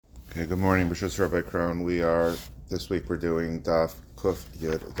Okay, good morning, B'shus Rabbi Krohn. This week we're doing Daf Kuf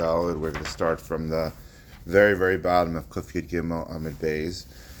Yud Daled. We're going to start from the very, very bottom of Kuf Yud Gimel Amid Beis.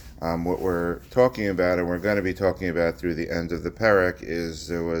 What we're talking about, and we're going to be talking about through the end of the parak, is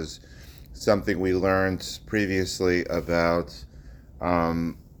there was something we learned previously about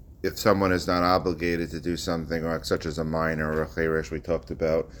if someone is not obligated to do something, like such as a minor or a cherish. We talked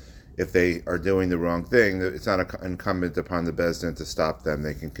about if they are doing the wrong thing, it's not incumbent upon the Beis Din to stop them.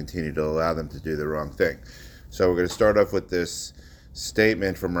 They can continue to allow them to do the wrong thing. So we're going to start off with this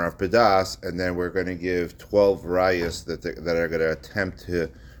statement from Rav Padas, and then we're going to give 12 rayas that are going to attempt to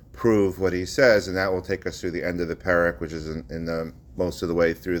prove what he says, and that will take us through the end of the parak, which is in the most of the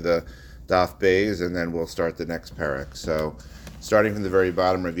way through the Daf Beis, and then we'll start the next parak. So starting from the very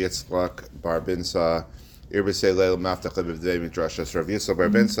bottom, Rav Yitzchak Bar Binsa, Rav Yitzchak Bar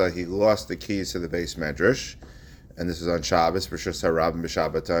Binsa, he lost the keys to the base medrash, and this is on Shabbos, B'shus HaRabim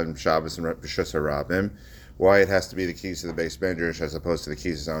B'Shabbaton, Shabbos and B'shus HaRabim. Why it has to be the keys to the base medrash as opposed to the keys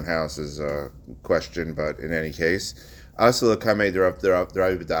to his own house is a question, but in any case, Asla Kamei Rabbi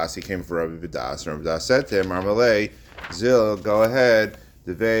B'das, he came for Rabbi B'das, and Rabbi B'das said to him, Marmalei, Zil, go ahead,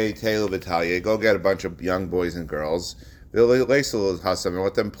 Devei Teilu V'Talye, go get a bunch of young boys and girls, V'Leisul Hasam, and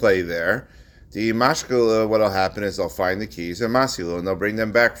let them play there. The mashkula, what'll happen is they'll find the keys and masilu, and they'll bring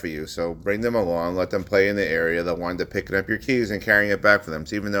them back for you. So bring them along, let them play in the area. They'll wind up picking up your keys and carrying it back for them.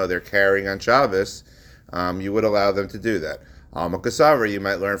 So even though they're carrying on Shabbos, you would allow them to do that. Alma Kasavar, you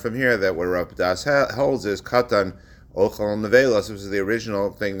might learn from here that what Rav Das holds is katan ochal nevelos. This is the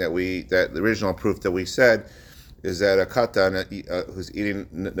original thing the original proof that we said is that a katan who's eating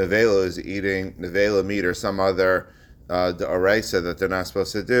nevela is eating nevela meat or some other the araisa that they're not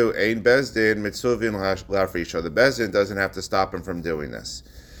supposed to do. Ein Beis Din mitzuvin la'afrisha. The Beis Din doesn't have to stop him from doing this.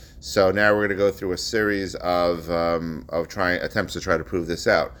 So now we're going to go through a series of attempts to try to prove this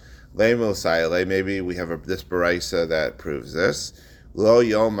out. Le'mil sayale. Maybe we have this baraisa that proves this. Lo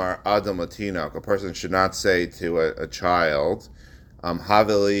yomar adam latinok. A person should not say to a child,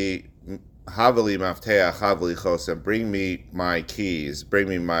 havili mafteach havili chosem. Bring me my keys. Bring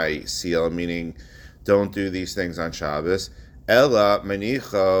me my seal. Meaning, don't do these things on Shabbos. Ella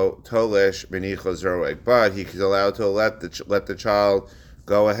menicho tolesh menicho zroeg. But he is allowed to let the child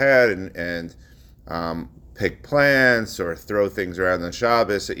go ahead and pick plants or throw things around on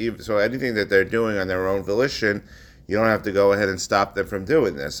Shabbos. So anything that they're doing on their own volition, you don't have to go ahead and stop them from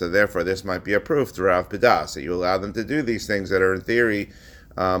doing this. So therefore, this might be a proof to Rav Padas that you allow them to do these things that are in theory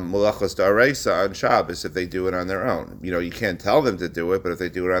mulachos da'areisa on Shabbos if they do it on their own. You can't tell them to do it, but if they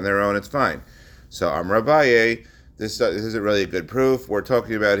do it on their own, it's fine. So Amar Abaye, this isn't really a good proof. We're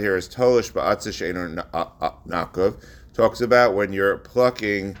talking about here is Tolish Ba'atzish Eino Nakov. Talks about when you're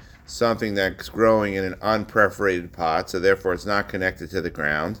plucking something that's growing in an unperforated pot, so therefore it's not connected to the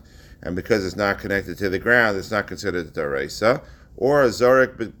ground. And because it's not connected to the ground, it's not considered a Daraisa. Or a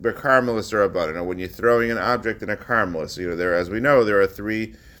Zorik B'Karmelis or Abadana, when you're throwing an object in a Karmelis. As we know, there are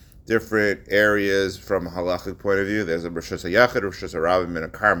three different areas from a halachic point of view. There's a B'shus HaYachid, B'shus HaRabim, and a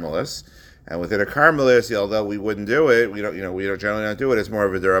Karmelis. And within a Karmelis, although we wouldn't do it, we don't generally not do it. It's more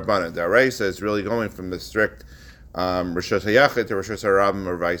of a Darabanan. Daraisa is really going from the strict Rishos HaYachid to Rishos HaRabim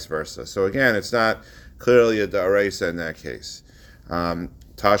or vice versa. So again, it's not clearly a Daraisa in that case.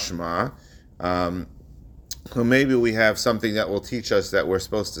 Tashma, so maybe we have something that will teach us that we're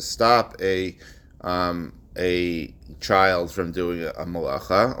supposed to stop a child from doing a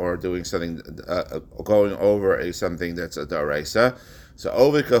malacha or doing something, going over something that's a Daraisa. So,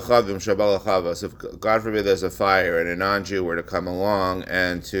 if God forbid there's a fire and a non-Jew were to come along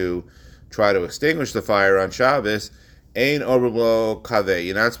and to try to extinguish the fire on Shabbos, Ein Orblo Kaveh.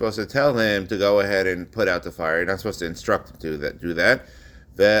 You're not supposed to tell him to go ahead and put out the fire. You're not supposed to instruct him to do that.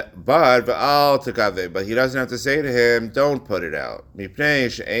 But he doesn't have to say to him, don't put it out.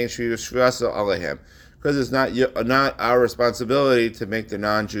 Because it's not our responsibility to make the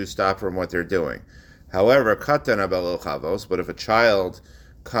non-Jews stop from what they're doing. However, katana belo chavos, but if a child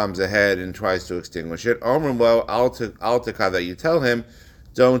comes ahead and tries to extinguish it, omrumlo al tekada, you tell him,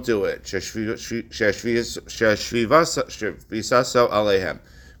 don't do it. Sheshvisaso alehem,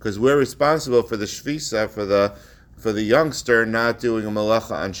 because we're responsible for the shvisa for the youngster not doing a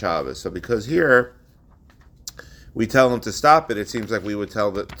malacha on Shabbos. So because here we tell him to stop it, it seems like we would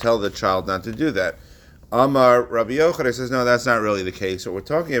tell the child not to do that. Amar Rabbi Yochanan says, no, that's not really the case. What we're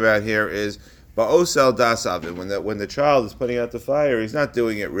talking about here is Ba'osel dasavin. When the child is putting out the fire, he's not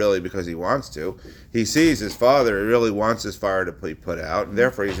doing it really because he wants to. He sees his father, he really wants his fire to be put out, and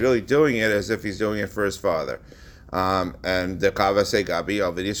therefore he's really doing it as if he's doing it for his father. And the Kavase Gabi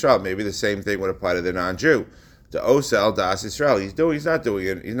Alvid Yisrael, maybe the same thing would apply to the non-Jew. to Osel Das Israel. He's not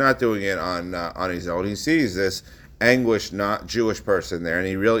doing it on his own. He sees this anguished, not Jewish person there, and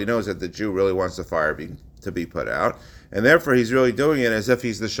he really knows that the Jew really wants the fire to be put out, and therefore he's really doing it as if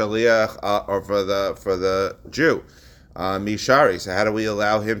he's the shaliach or for the Jew. Mishari. So how do we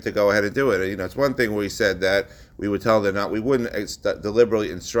allow him to go ahead and do it? It's one thing where we said that we would tell we wouldn't deliberately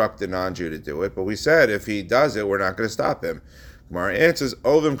instruct the non-Jew to do it, but we said if he does it, we're not going to stop him. Gemara answers,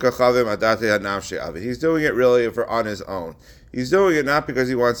 Ovim kachavim adate hanafshi avi. He's doing it really on his own. He's doing it not because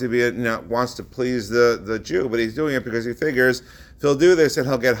he wants to please the Jew, but he's doing it because he figures if he'll do this and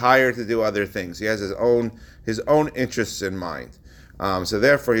he'll get hired to do other things. He has his own interests in mind. So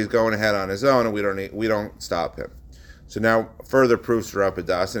therefore he's going ahead on his own, and we don't stop him. So now further proofs for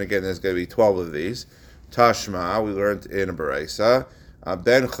Apadas, and again there's going to be 12 of these. Tashma, we learned in a Baraisa.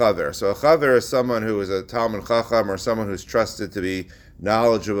 Ben Chaver. So a Chaver is someone who is a Talmud Chacham or someone who's trusted to be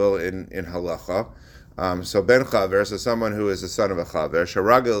knowledgeable in halacha. So Ben Chaver, so someone who is the son of a Chaver.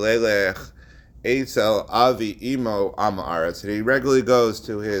 Sharaga Lelech Eitzel Avi Imo Amaretz. And he regularly goes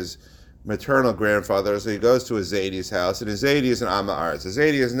to his maternal grandfather, so he goes to a Zaydi's house, and a Zaydi is an Amaretz. A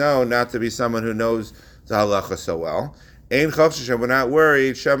Zaydi is known not to be someone who knows the halacha so well. Ein Chavshashem, we're not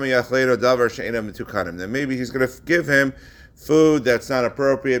worried. Shema Yachleino Davar She'ena Metukanim. Then maybe he's going to give him food that's not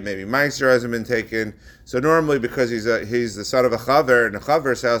appropriate. Maybe Meiser hasn't been taken. So normally, because he's the son of a Chaver, in a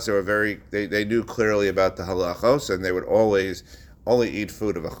Chaver's house, they knew clearly about the halachos, and they would always only eat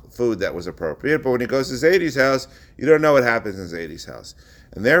food that was appropriate. But when he goes to Zaydi's house, you don't know what happens in Zaydi's house,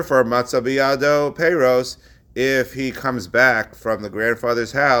 and therefore Matzah Biyado Peiros. If he comes back from the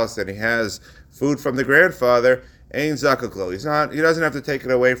grandfather's house and he has food from the grandfather, Ein Zakaklo. He doesn't have to take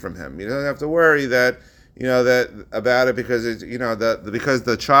it away from him. He doesn't have to worry that about it because because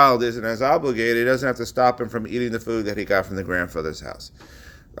the child isn't as obligated. He doesn't have to stop him from eating the food that he got from the grandfather's house.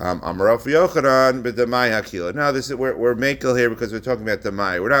 Amarof Yochanan b'damai hakila. Now we're makel here because we're talking about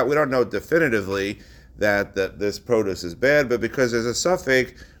damai. We don't know definitively that this produce is bad, but because there's a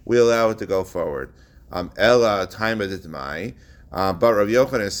suffix, we allow it to go forward. Ella time of the damai. But Rav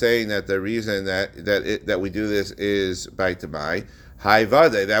Yochanan is saying that the reason that we do this is by damai. High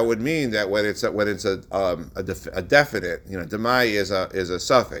vade. That would mean that when it's a definite, demai is a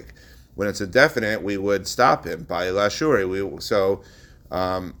suffix. When it's a definite, we would stop him by lashuri.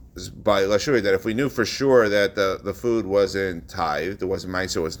 By lashuri, that if we knew for sure that the food wasn't tithed,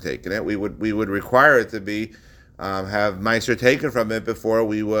 meiser wasn't taken it, we would require it to be have meiser taken from it before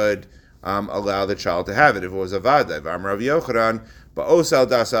we would allow the child to have it. If it was a vade, Rav Yochanan. But Osal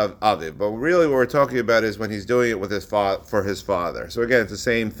Dasav Aviv. But really what we're talking about is when he's doing it with for his father. So again, it's the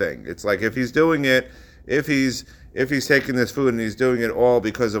same thing. It's like if he's doing it, if he's taking this food and he's doing it all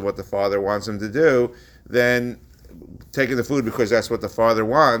because of what the father wants him to do, then taking the food because that's what the father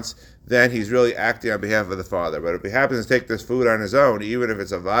wants, then he's really acting on behalf of the father. But if he happens to take this food on his own, even if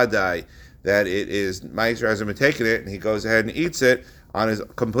it's a vadai, that it is Meiser hasn't been taking it, and he goes ahead and eats it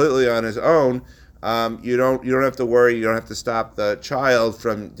completely on his own, you don't have to worry. You don't have to stop the child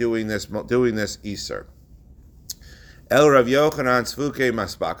from doing this Easter. El Rav Yochanan Tzvuke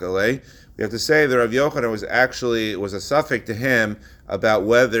Maspakale. We have to say that Rav Yochanan was a suffix to him about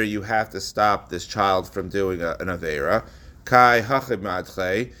whether you have to stop this child from doing an avera. Kai Hachib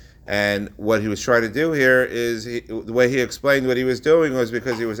Madche. And what he was trying to do here is the way he explained what he was doing was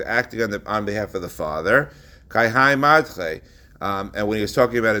because he was acting on behalf of the father. Kai Hai Madche. And when he was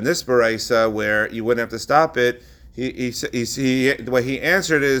talking about in this baraisa where you wouldn't have to stop it, the way he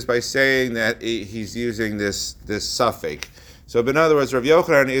answered is by saying that he's using this suffix. So in other words, Rav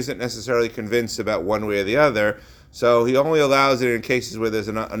Yochanan isn't necessarily convinced about one way or the other, so he only allows it in cases where there's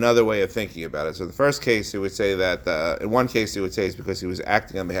another way of thinking about it. So in the first case, he would say that, in one case he would say it's because he was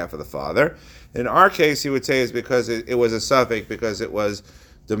acting on behalf of the father. In our case, he would say it's because it was a suffix, because it was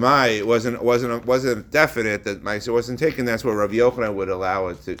Demai, it wasn't definite that Meiser wasn't taken. That's where Rav Yochanan would allow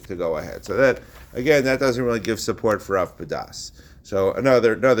it to go ahead. So that doesn't really give support for Rav Padas. So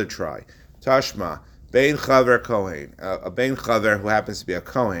another try. Tashma Bein Chaver Kohen, a Bein Chaver who happens to be a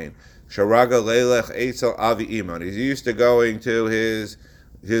Kohen. Sharaga Leilech Eitzel Avi Imon. He's used to going to his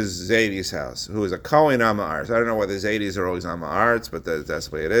Zaydi's house, who is a Kohen Ama'aretz. I don't know whether Zaydis are always Ama'aretz, but that's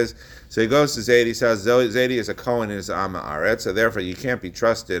the way it is. So he goes to Zaydi's house. Zaydi is a Kohen and is Ama'aretz, so therefore you can't be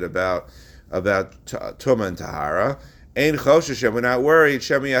trusted about Tumah and Tahara. Ein Chosheshem, we're not worried.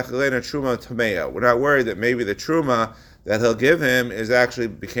 Shemi Yachelena Truma Tamea. We're not worried that maybe the Truma that he'll give him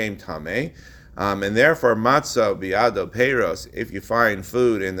became Tameh. And therefore, matzah biado peiros. If you find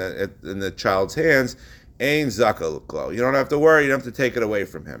food in the child's hands, ein zakal klo. You don't have to worry. You don't have to take it away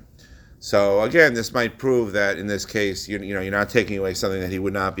from him. So again, this might prove that in this case, you're not taking away something that he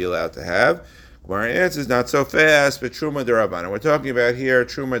would not be allowed to have. Gemara answers, not so fast, but Truma Derabanan. We're talking about here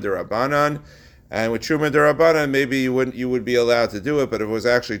Truma Derabanan, and with Truma Derabanan, maybe you would be allowed to do it, but if it was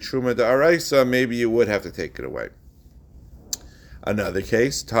actually Truma Daraisa, maybe you would have to take it away. Another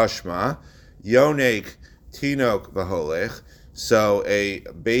case, Tashma, Yonek Tinok Vaholech. So a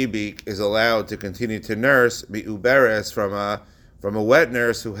baby is allowed to continue to nurse mi'uberes from a wet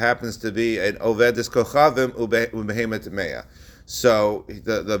nurse who happens to be an ovedis kochavim ubehemet meya. So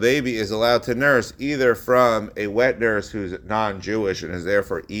the baby is allowed to nurse either from a wet nurse who's non-Jewish and is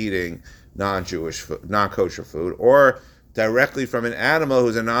therefore eating non-kosher food, or directly from an animal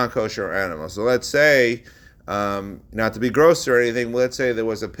who's a non-kosher animal. So let's say, not to be gross or anything, let's say there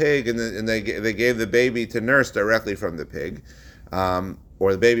was a pig and they gave the baby to nurse directly from the pig,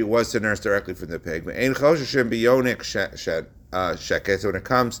 or the baby was to nurse directly from the pig. So when it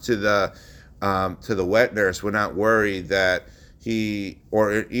comes to the wet nurse, we're not worried that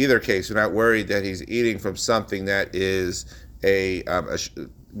or in either case, we're not worried that he's eating from something that is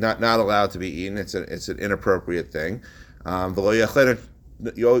not allowed to be eaten. It's an inappropriate thing. But we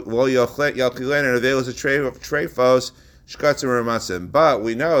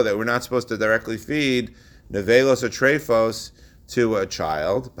know that we're not supposed to directly feed nevelos or trefos to a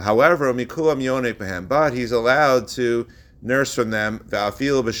child. However, but he's allowed to nurse from them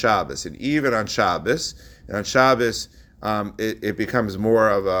va'afilu b'Shabbos, and even on Shabbos. And on Shabbos, it becomes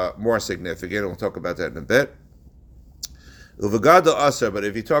more significant. And we'll talk about that in a bit. Uvagado asar, but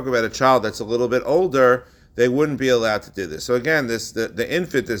if you talk about a child that's a little bit older, they wouldn't be allowed to do this. So again, the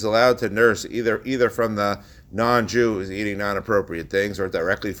infant is allowed to nurse either from the non-Jew who's eating non-appropriate things, or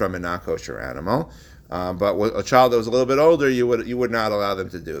directly from a non-kosher animal. But with a child that was a little bit older, you would not allow them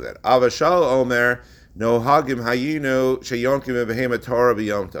to do that. Avashal Omer no hagim hayinu sheyonkim behema Torah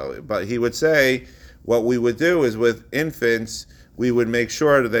b'yomto. But he would say, what we would do is with infants, we would make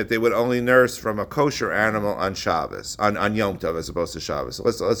sure that they would only nurse from a kosher animal on Shabbos, on Yom Tov as opposed to Shabbos. So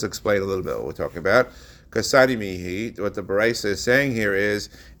let's explain a little bit what we're talking about. Kasadi mihi, what the Baraisa is saying here is,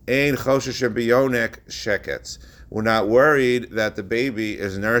 ein choshesh biyonek sheketz. We're not worried that the baby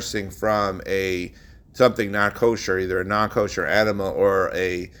is nursing from something not kosher, either a non-kosher animal or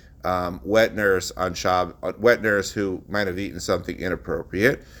a wet nurse on Shabbos, wet nurse who might have eaten something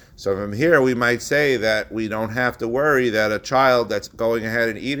inappropriate. So from here, we might say that we don't have to worry that a child that's going ahead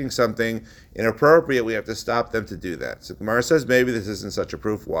and eating something inappropriate, we have to stop them to do that. So Gemara says maybe this isn't such a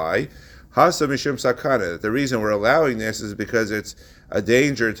proof. Why? Hasa mishum sakana. The reason we're allowing this is because it's a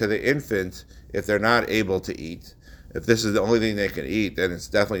danger to the infant if they're not able to eat. If this is the only thing they can eat, then it's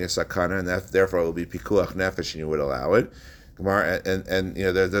definitely a sakana, and therefore it will be pikuach nefesh, and you would allow it. Gemara, and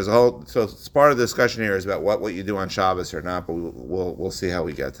there's a whole, so part of the discussion here is about what you do on Shabbos or not, but we'll see how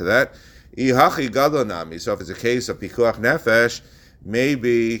we get to that. Ihachi gadol. So if it's a case of pikuach nefesh,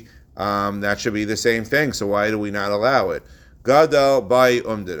 maybe that should be the same thing. So why do we not allow it? Gadol by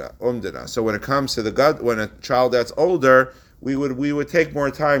umdina. So when it comes to when a child that's older, we would take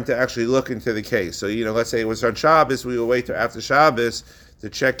more time to actually look into the case. So let's say it was on Shabbos, we would wait till after Shabbos to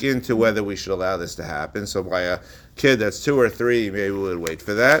check into whether we should allow this to happen. So by a kid that's 2 or 3, maybe we would wait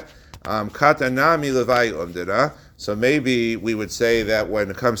for that. Katanami levai umdina. So maybe we would say that when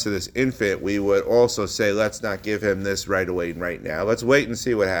it comes to this infant, we would also say, let's not give him this right away and right now. Let's wait and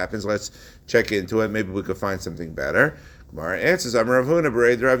see what happens. Let's check into it. Maybe we could find something better. Gemara answers, Amar Rav Huna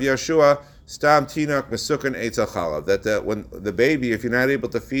b'reid Rav Yeshua, Stam Tinok Mesukan Eitzel Chalav. That when the baby, if you're not able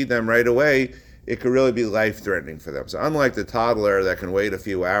to feed them right away, it could really be life-threatening for them. So unlike the toddler that can wait a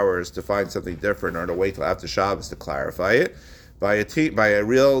few hours to find something different or to wait till after Shabbos to clarify it, by a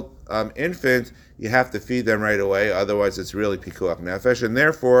real infant, you have to feed them right away. Otherwise, it's really pikuach nefesh, and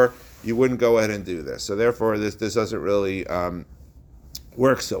therefore you wouldn't go ahead and do this. So therefore, this doesn't really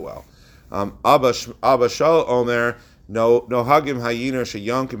work so well. Abba Shal Omer. No hagim hayiner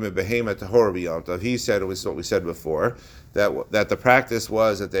sheyonkim behema tahor b'yom tov. He said, it was what we said before, that the practice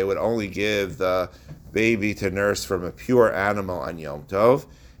was that they would only give the baby to nurse from a pure animal on Yom Tov.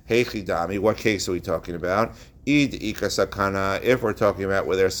 Heichidami, what case are we talking about? Id ika sakana, if we're talking about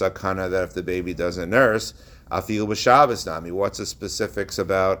where there's sakana that if the baby doesn't nurse, afil b'Shabbos nami. What's the specifics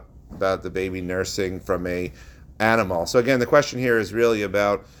about the baby nursing from a animal? So again, the question here is really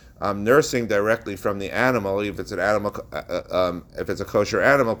about nursing directly from the animal. If it's an animal, if it's a kosher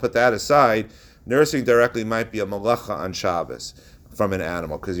animal, put that aside. Nursing directly might be a malacha on Shabbos from an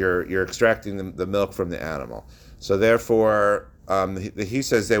animal because you're extracting the milk from the animal. So therefore, he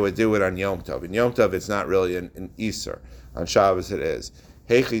says they would do it on Yom Tov. In Yom Tov, it's not really an Isser. On Shabbos, it is.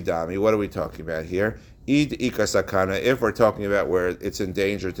 Heichidami, what are we talking about here? Eid ika sakana, if we're talking about where it's in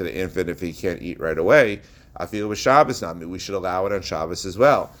danger to the infant if he can't eat right away, afil b'Shabbos nami, we should allow it on Shabbos as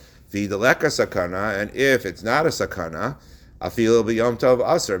well. V'idaleka sakana, and if it's not a sakana, afilo b'yom tov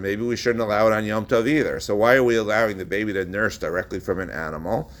aser. Maybe we shouldn't allow it on Yom Tov either. So why are we allowing the baby to nurse directly from an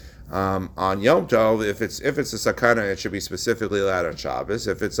animal on Yom Tov? If it's a sakana, it should be specifically allowed on Shabbos.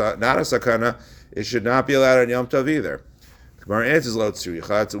 If it's not a sakana, it should not be allowed on Yom Tov either. Gemara answers lo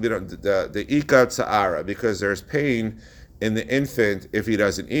tzricha. We don't the ika tzara, because there's pain in the infant if he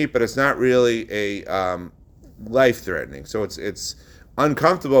doesn't eat, but it's not really a life-threatening. So it's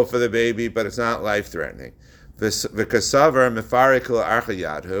uncomfortable for the baby, but it's not life-threatening. V'kasavar mefarik la'archa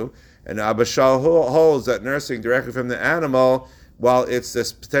yadhu, and Abba Shal holds that nursing directly from the animal, while it's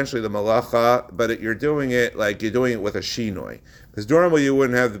this potentially the malacha, but you're doing it with a shinoi, because normally you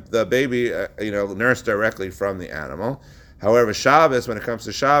wouldn't have the baby nursed directly from the animal. However, Shabbos, when it comes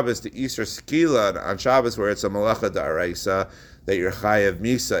to Shabbos, the Easter skila on Shabbos, where it's a malacha da'araisa, that you're chayev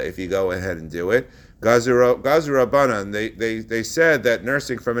misa if you go ahead and do it. Gazura Banan, they said that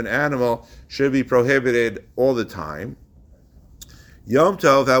nursing from an animal should be prohibited all the time. Yom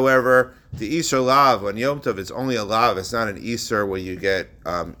Tov, however, the Easter lav, when Yom Tov is only a lav, it's not an Easter where you get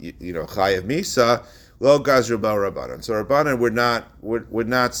chayev misa. Lo gazru ba Rabbanan. So Rabbanan would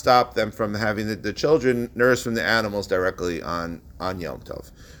not stop them from having the children nursed from the animals directly on Yom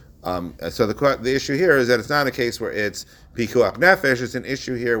Tov. So the issue here is that it's not a case where it's pikuach nefesh. It's an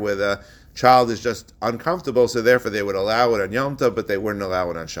issue here where the child is just uncomfortable, so therefore they would allow it on Yom Tov, but they wouldn't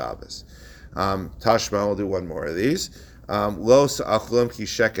allow it on Shabbos. Tashma, we'll do one more of these. Lo sa'achlum ki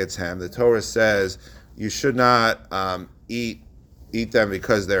sheketz ham. The Torah says you should not eat them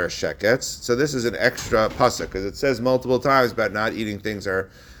because they're shekets. So this is an extra pasuk, because it says multiple times about not eating things that are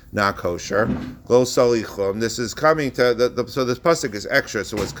not kosher. Lo solichum. This is coming to so this pasuk is extra.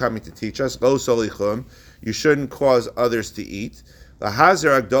 So it's coming to teach us. Lo solichum. You shouldn't cause others to eat.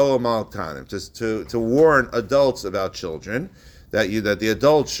 Lahazir agdolo maltanim. To warn adults about children that the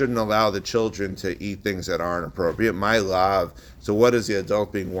adults shouldn't allow the children to eat things that aren't appropriate. My love. So what is the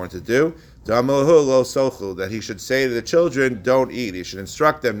adult being warned to do? That he should say to the children, don't eat. He should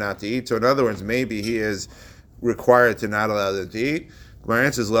instruct them not to eat. So in other words, maybe he is required to not allow them to eat. My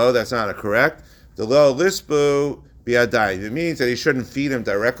answer is lo, that's not correct. The lo lisbu biadai. It means that he shouldn't feed him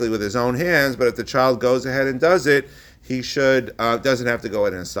directly with his own hands, but if the child goes ahead and does it, he doesn't have to go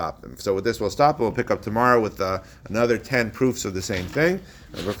ahead and stop them. So with this, we'll stop. We'll pick up tomorrow with another 10 proofs of the same thing.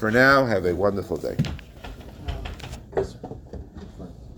 But for now, have a wonderful day.